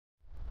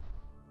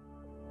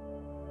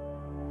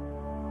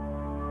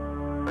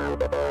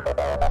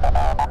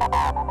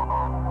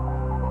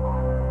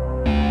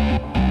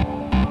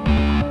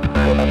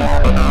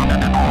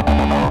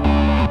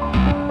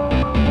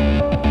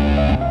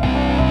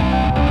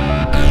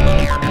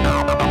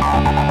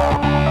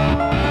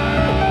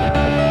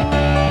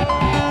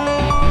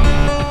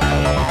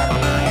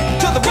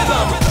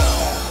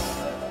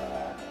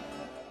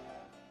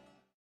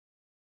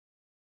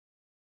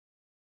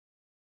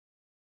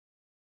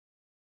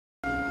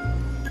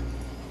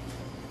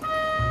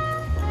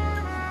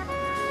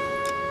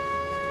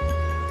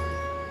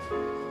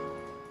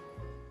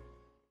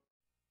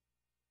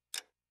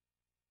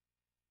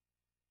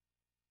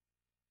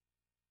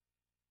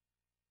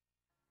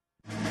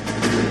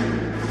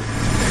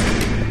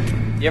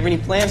You have any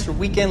plans for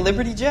Weekend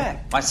Liberty,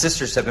 Jack? My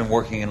sisters have been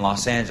working in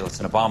Los Angeles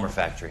in a bomber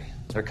factory.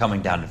 They're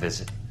coming down to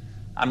visit.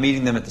 I'm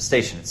meeting them at the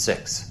station at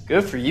 6.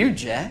 Good for you,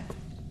 Jack.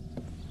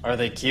 Are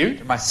they cute?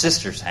 They're my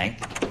sisters,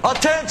 Hank.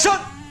 Attention!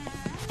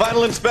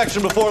 Final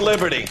inspection before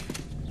Liberty.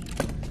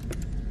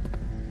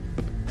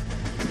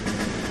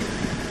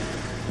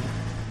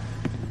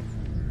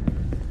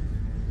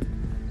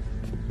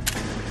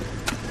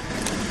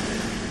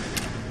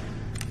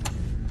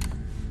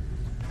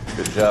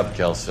 Good job,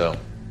 Kelso.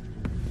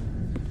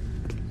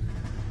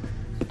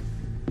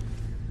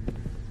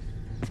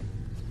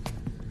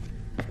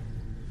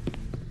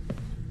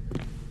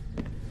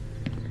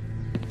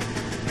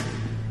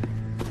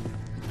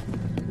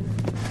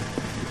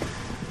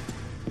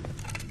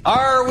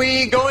 Are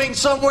we going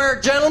somewhere,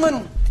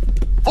 gentlemen?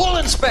 Full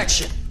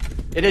inspection.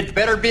 It had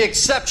better be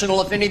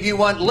exceptional if any of you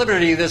want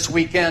liberty this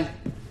weekend.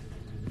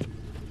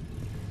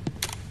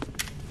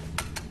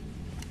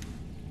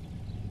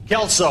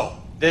 Kelso,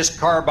 this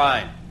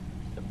carbine.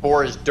 The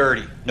bore is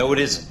dirty. No, it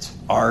isn't.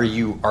 Are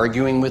you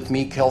arguing with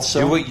me,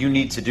 Kelso? Do what you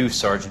need to do,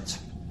 Sergeant.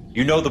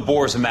 You know the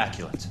bore is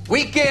immaculate.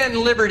 Weekend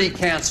liberty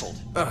canceled.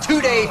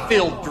 2-day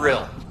field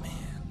drill.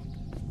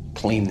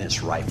 Clean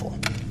this rifle.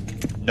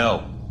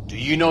 No. Do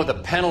you know the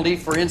penalty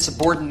for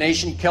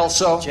insubordination,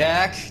 Kelso?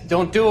 Jack,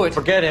 don't do it.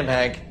 Forget him,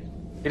 Hank.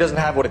 He doesn't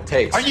have what it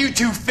takes. Are you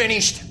two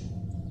finished?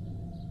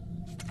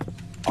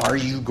 Are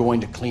you going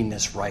to clean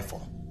this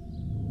rifle?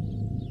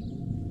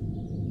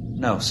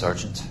 No,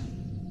 Sergeant.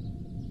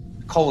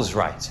 Cole is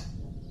right.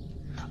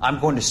 I'm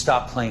going to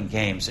stop playing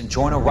games and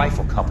join a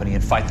rifle company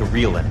and fight the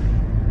real enemy.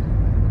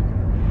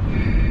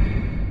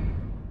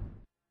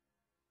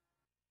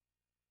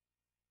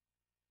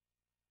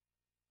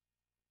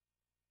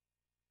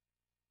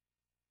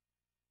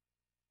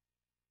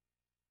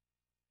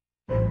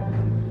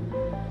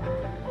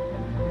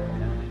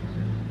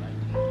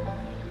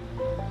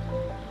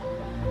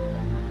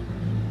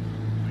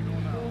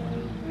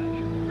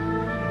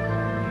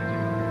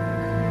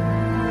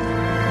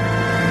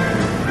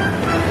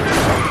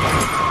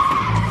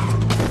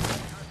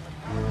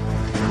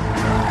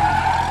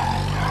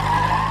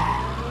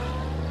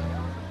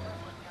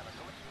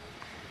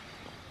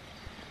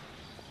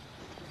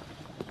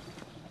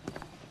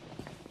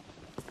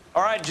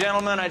 All right,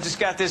 gentlemen, I just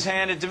got this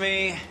handed to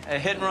me. A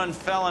hit-and-run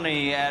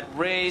felony at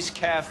Ray's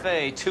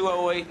Cafe,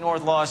 208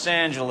 North Los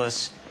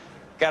Angeles.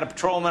 Got a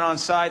patrolman on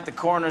site. The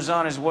coroner's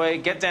on his way.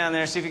 Get down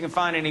there, see if you can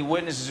find any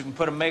witnesses who can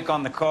put a make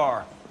on the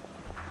car.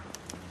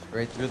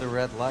 Straight through the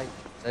red light.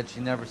 Said she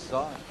never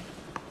saw it.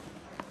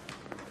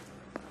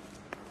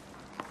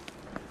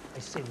 I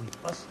say we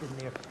bust in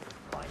there and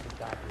find the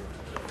goddamn.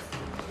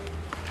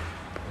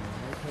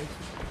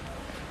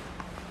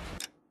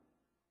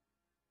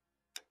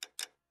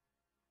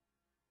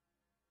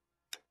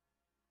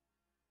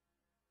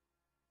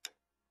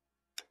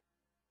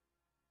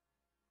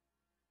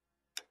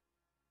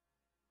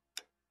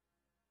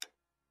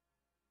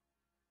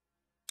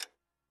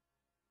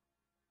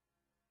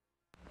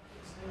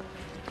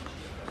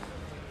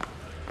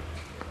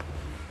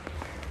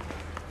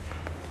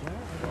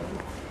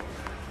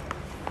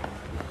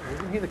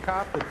 Isn't he the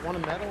cop that won a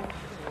medal? Or he's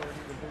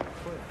a big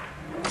player?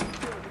 I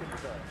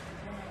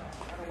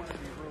don't want to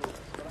be rude,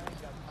 but I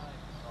ain't got time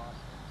to talk.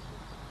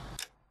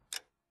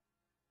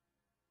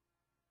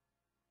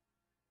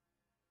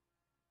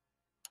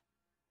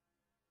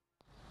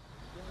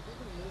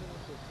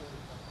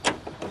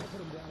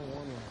 Put him down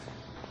one way.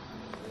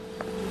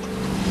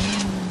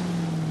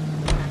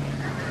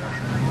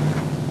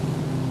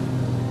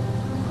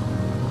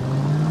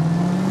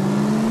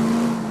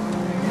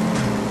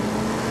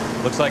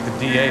 Looks like the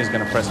DA is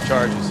going to press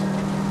charges.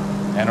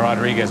 Anna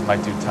Rodriguez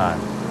might do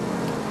time.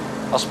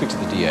 I'll speak to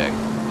the DA.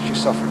 She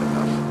suffered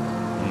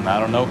enough. I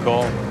don't know,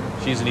 Cole.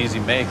 She's an easy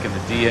make, and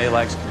the DA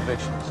likes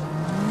convictions.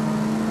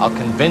 I'll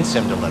convince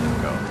him to let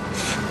him go.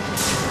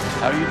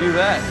 How do you do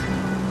that?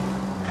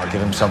 I'll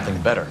give him something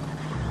better.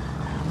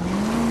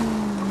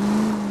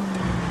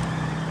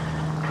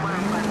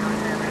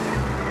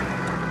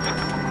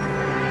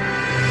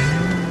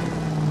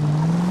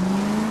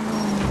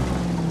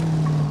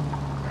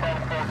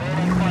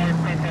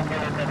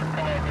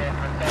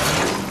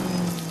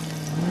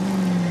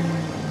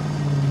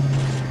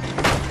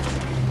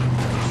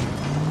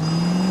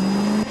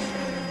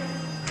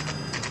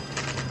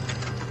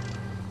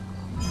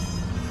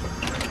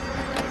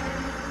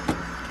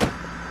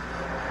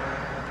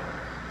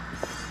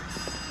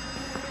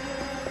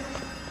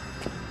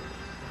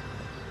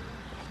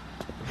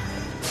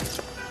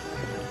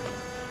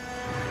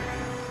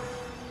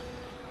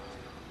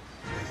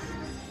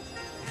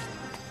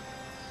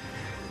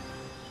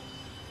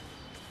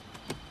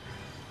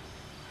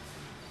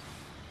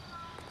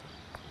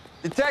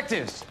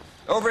 Detectives,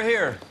 over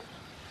here.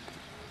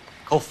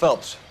 Cole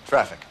Phelps,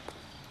 traffic.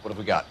 What have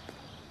we got?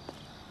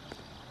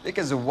 Vic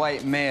is a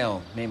white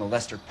male named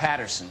Lester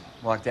Patterson.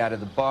 Walked out of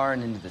the bar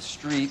and into the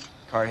street.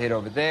 Car hit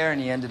over there, and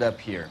he ended up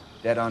here.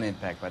 Dead on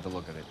impact by the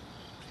look of it.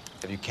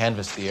 Have you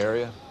canvassed the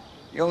area?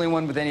 The only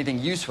one with anything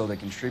useful to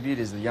contribute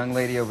is the young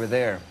lady over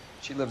there.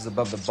 She lives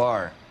above the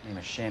bar. Name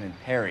is Shannon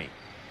Perry.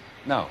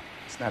 No,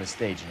 it's not a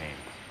stage name.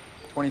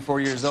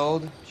 24 years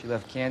old, she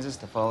left Kansas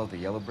to follow the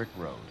Yellow Brick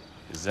Road.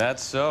 Is that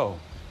so?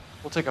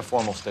 We'll take a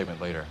formal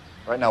statement later.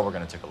 Right now, we're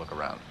going to take a look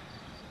around.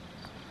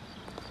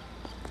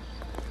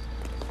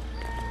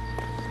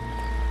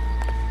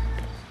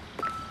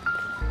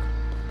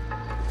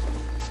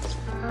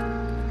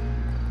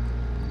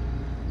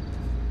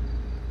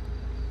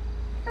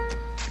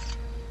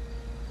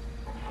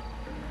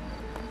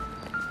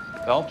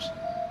 Phelps?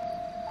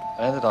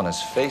 I landed on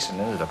his face and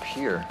ended up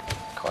here.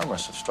 The car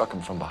must have struck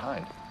him from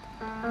behind.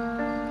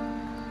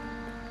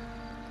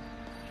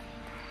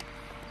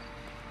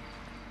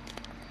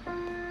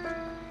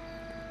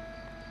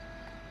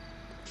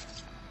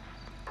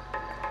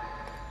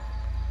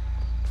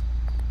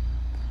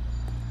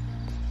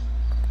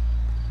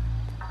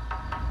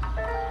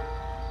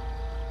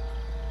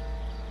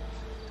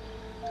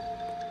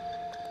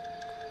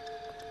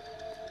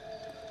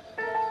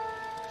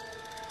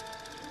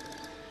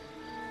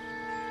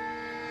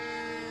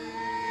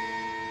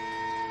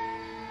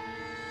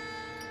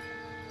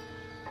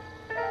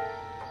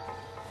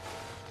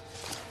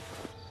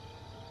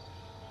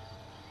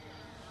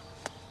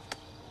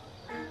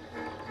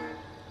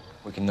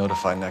 We can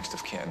notify next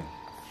of kin.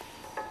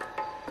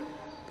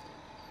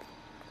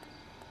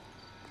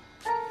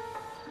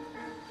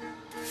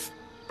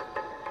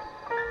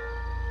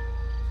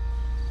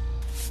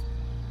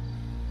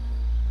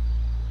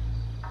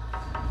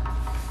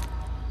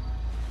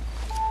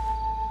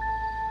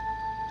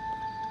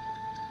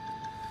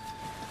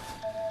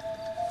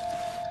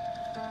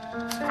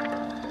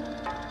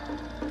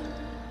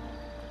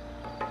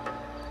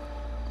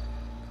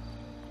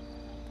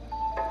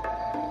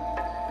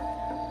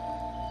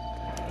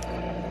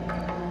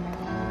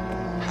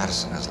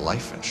 Patterson has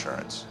life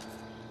insurance.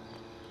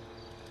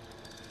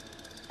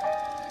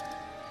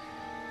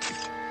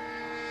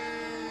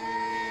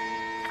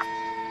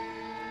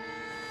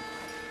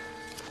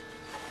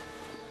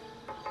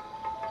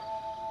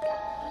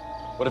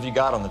 What have you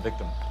got on the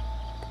victim?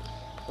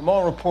 From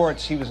all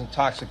reports, he was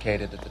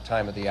intoxicated at the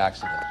time of the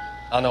accident.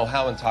 I'll know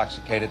how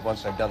intoxicated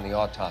once I've done the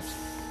autopsy.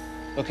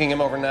 Looking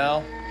him over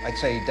now, I'd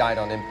say he died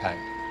on impact.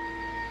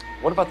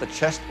 What about the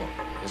chest wound?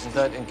 Isn't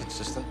that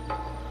inconsistent?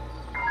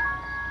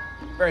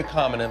 Very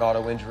common in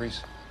auto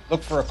injuries.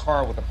 Look for a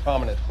car with a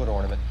prominent hood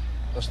ornament.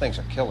 Those things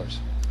are killers.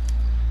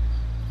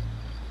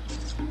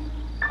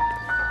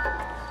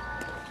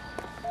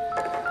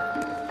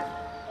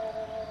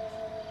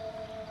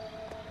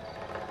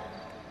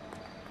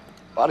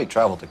 Body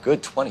traveled a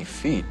good 20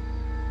 feet.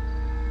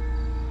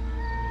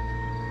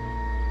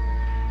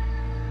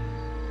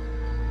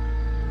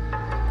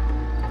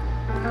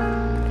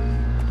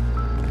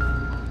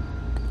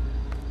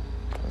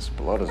 This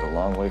blood is a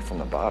long way from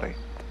the body.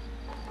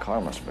 The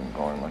car must have been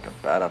going like a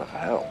bat out of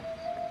hell.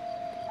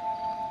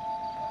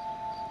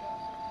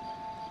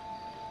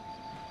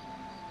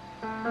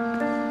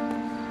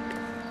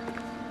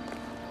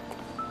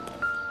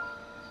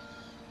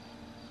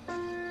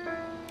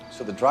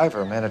 So the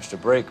driver managed to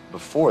brake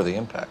before the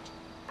impact.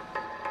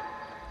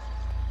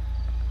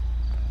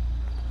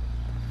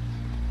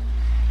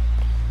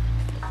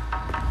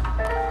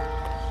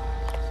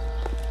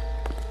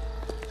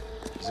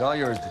 It's all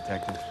yours,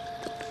 Detective.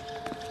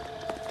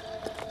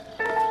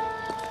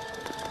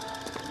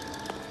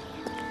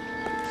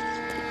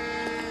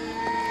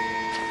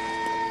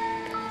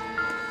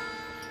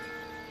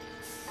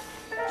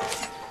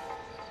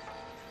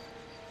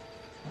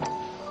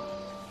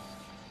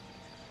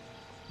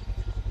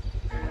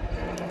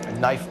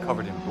 Knife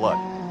covered in blood.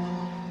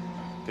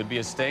 Could be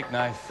a steak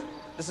knife.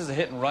 This is a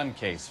hit-and-run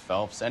case,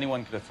 Phelps.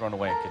 Anyone could have thrown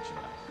away a kitchen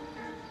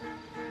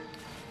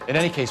knife. In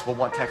any case, we'll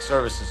want tech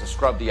services to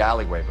scrub the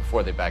alleyway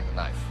before they bag the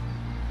knife.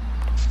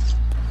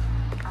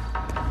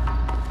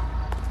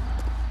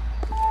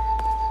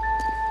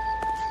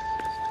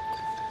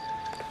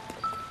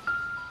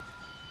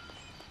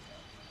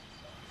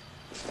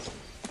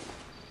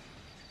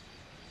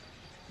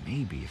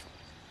 Maybe.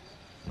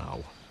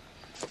 No.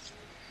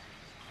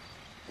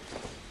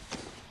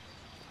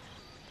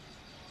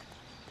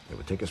 It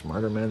would take a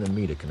smarter man than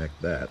me to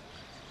connect that.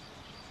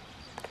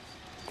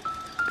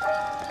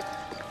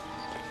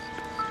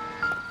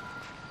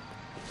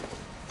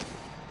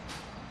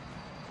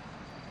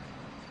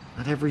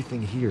 Not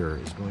everything here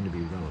is going to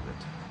be relevant.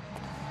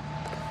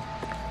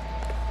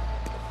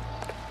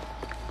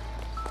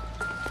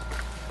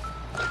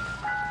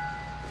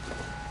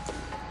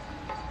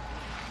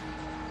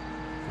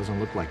 Doesn't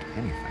look like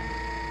anything.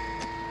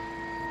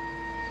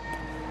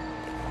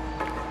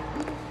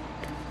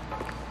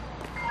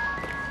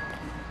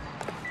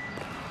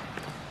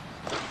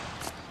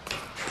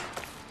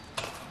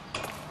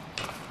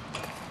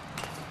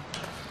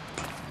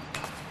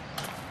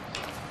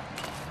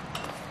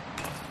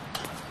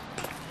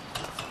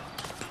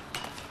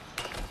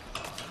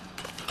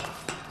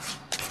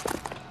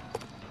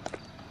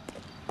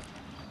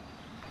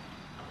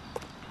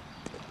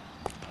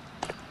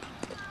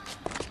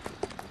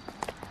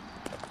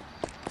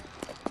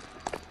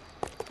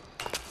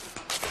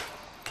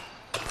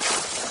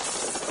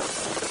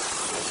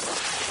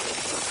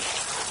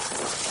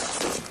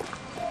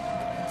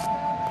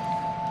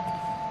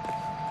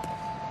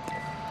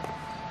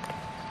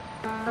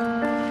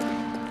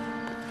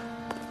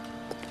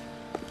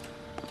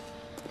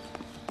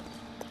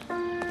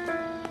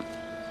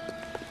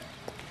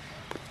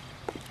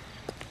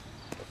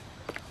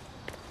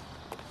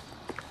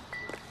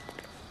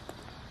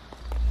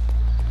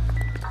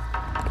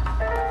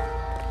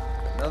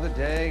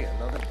 day,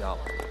 another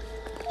dollar.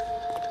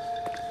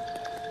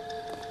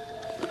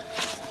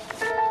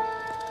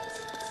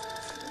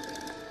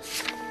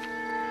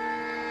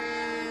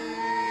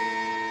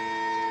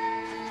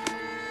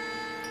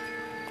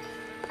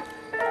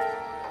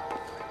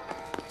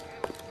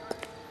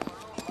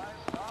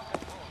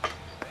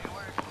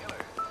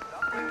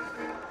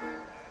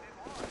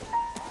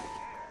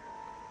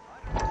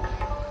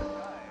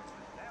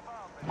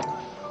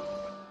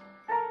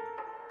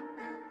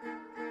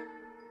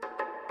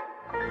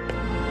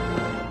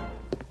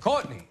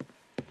 Courtney,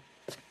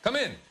 come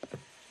in.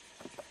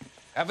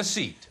 Have a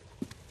seat.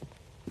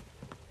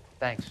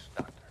 Thanks,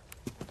 Doctor.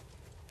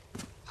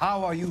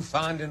 How are you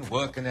finding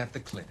working at the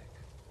clinic?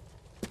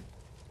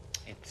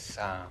 It's,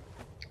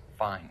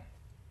 fine.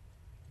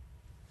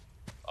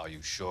 Are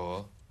you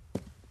sure?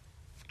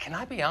 Can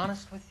I be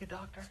honest with you,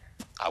 Doctor?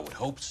 I would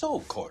hope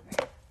so, Courtney.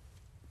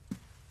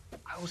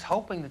 I was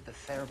hoping that the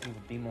therapy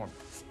would be more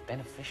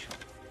beneficial.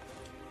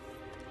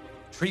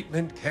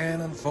 Treatment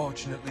can,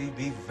 unfortunately,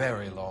 be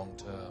very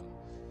long-term.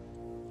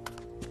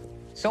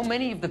 So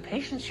many of the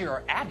patients here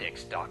are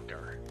addicts,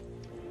 Doctor.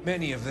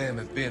 Many of them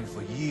have been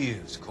for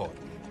years,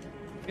 Courtney.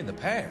 In the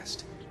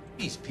past,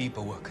 these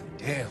people were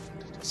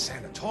condemned to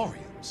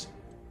sanatoriums.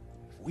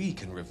 If we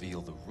can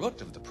reveal the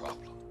root of the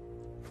problem,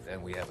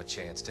 then we have a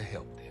chance to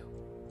help them.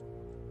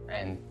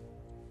 And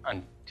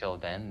until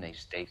then, they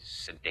stay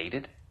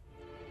sedated?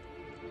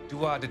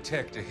 Do I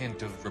detect a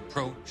hint of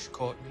reproach,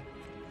 Courtney?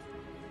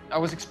 I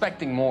was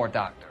expecting more,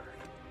 Doctor.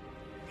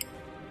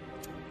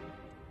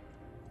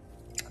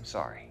 I'm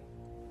sorry.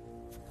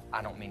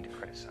 I don't mean to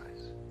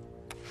criticize.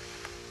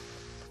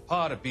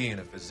 Part of being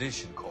a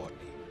physician,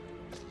 Courtney,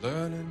 is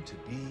learning to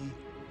be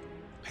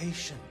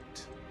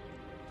patient.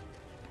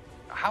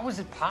 How is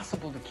it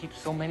possible to keep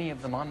so many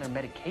of them on their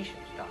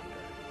medications, Doctor?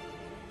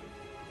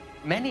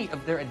 Many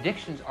of their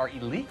addictions are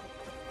illegal.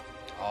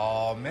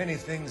 Oh, many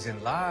things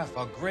in life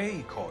are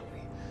gray,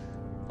 Courtney.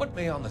 What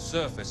may on the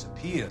surface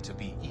appear to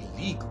be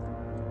illegal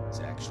is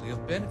actually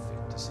of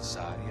benefit to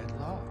society at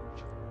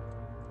large.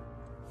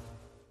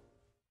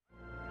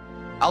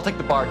 I'll take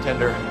the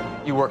bartender.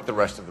 You work the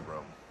rest of the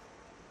room.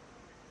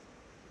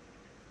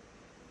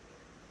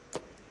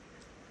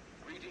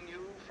 Greeting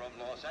you from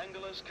Los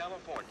Angeles,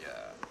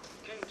 California.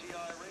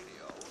 KTI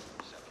Radio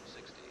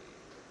 760.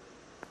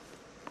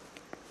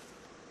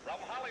 From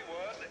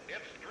Hollywood,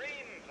 it's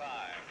Dream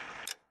Time.